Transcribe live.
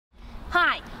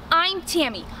Hi, I'm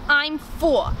Tammy. I'm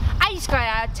 4. I just got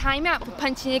out of timeout for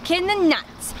punching a kid in the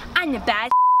nuts. I'm the bad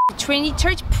at Trinity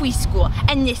Church Preschool,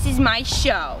 and this is my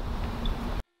show.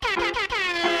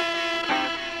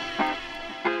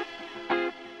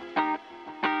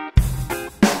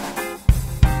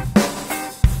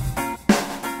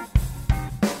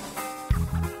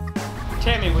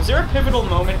 Tammy, was there a pivotal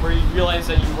moment where you realized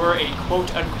that you were a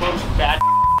quote-unquote bad?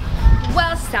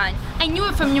 Well, son, I knew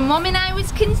it from the moment I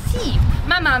was conceived.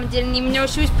 My mom didn't even know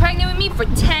she was pregnant with me for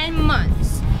 10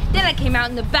 months. Then I came out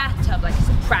in the bathtub like a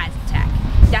surprise attack.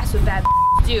 That's what bad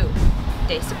do.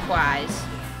 They surprise.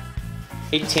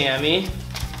 Hey Tammy,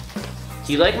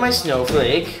 do you like my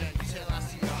snowflake?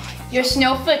 Your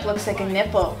snowflake looks like a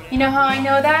nipple. You know how I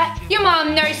know that? Your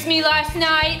mom nursed me last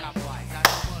night.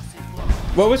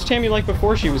 What was Tammy like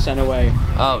before she was sent away?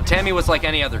 Oh, Tammy was like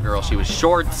any other girl. She was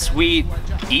short, sweet,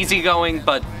 easygoing,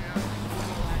 but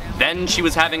then she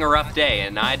was having a rough day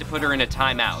and I had to put her in a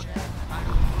timeout.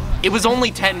 It was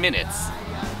only 10 minutes,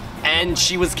 and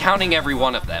she was counting every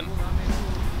one of them.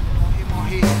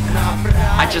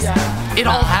 It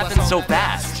all happened so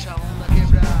fast.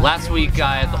 Last week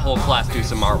I had the whole class do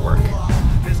some artwork.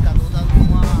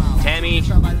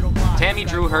 Tammy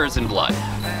drew hers in blood.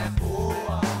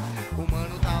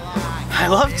 I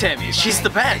love Tammy, she's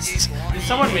the best. Is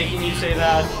someone making you say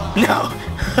that? No.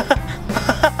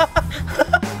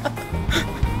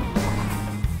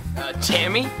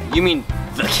 Tammy? You mean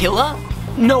the killer?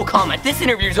 No comment, this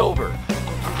interview's over.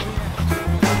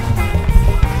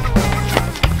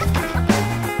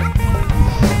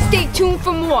 Stay tuned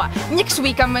for more. Next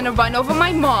week I'm gonna run over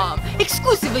my mom,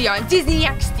 exclusively on Disney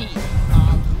XD.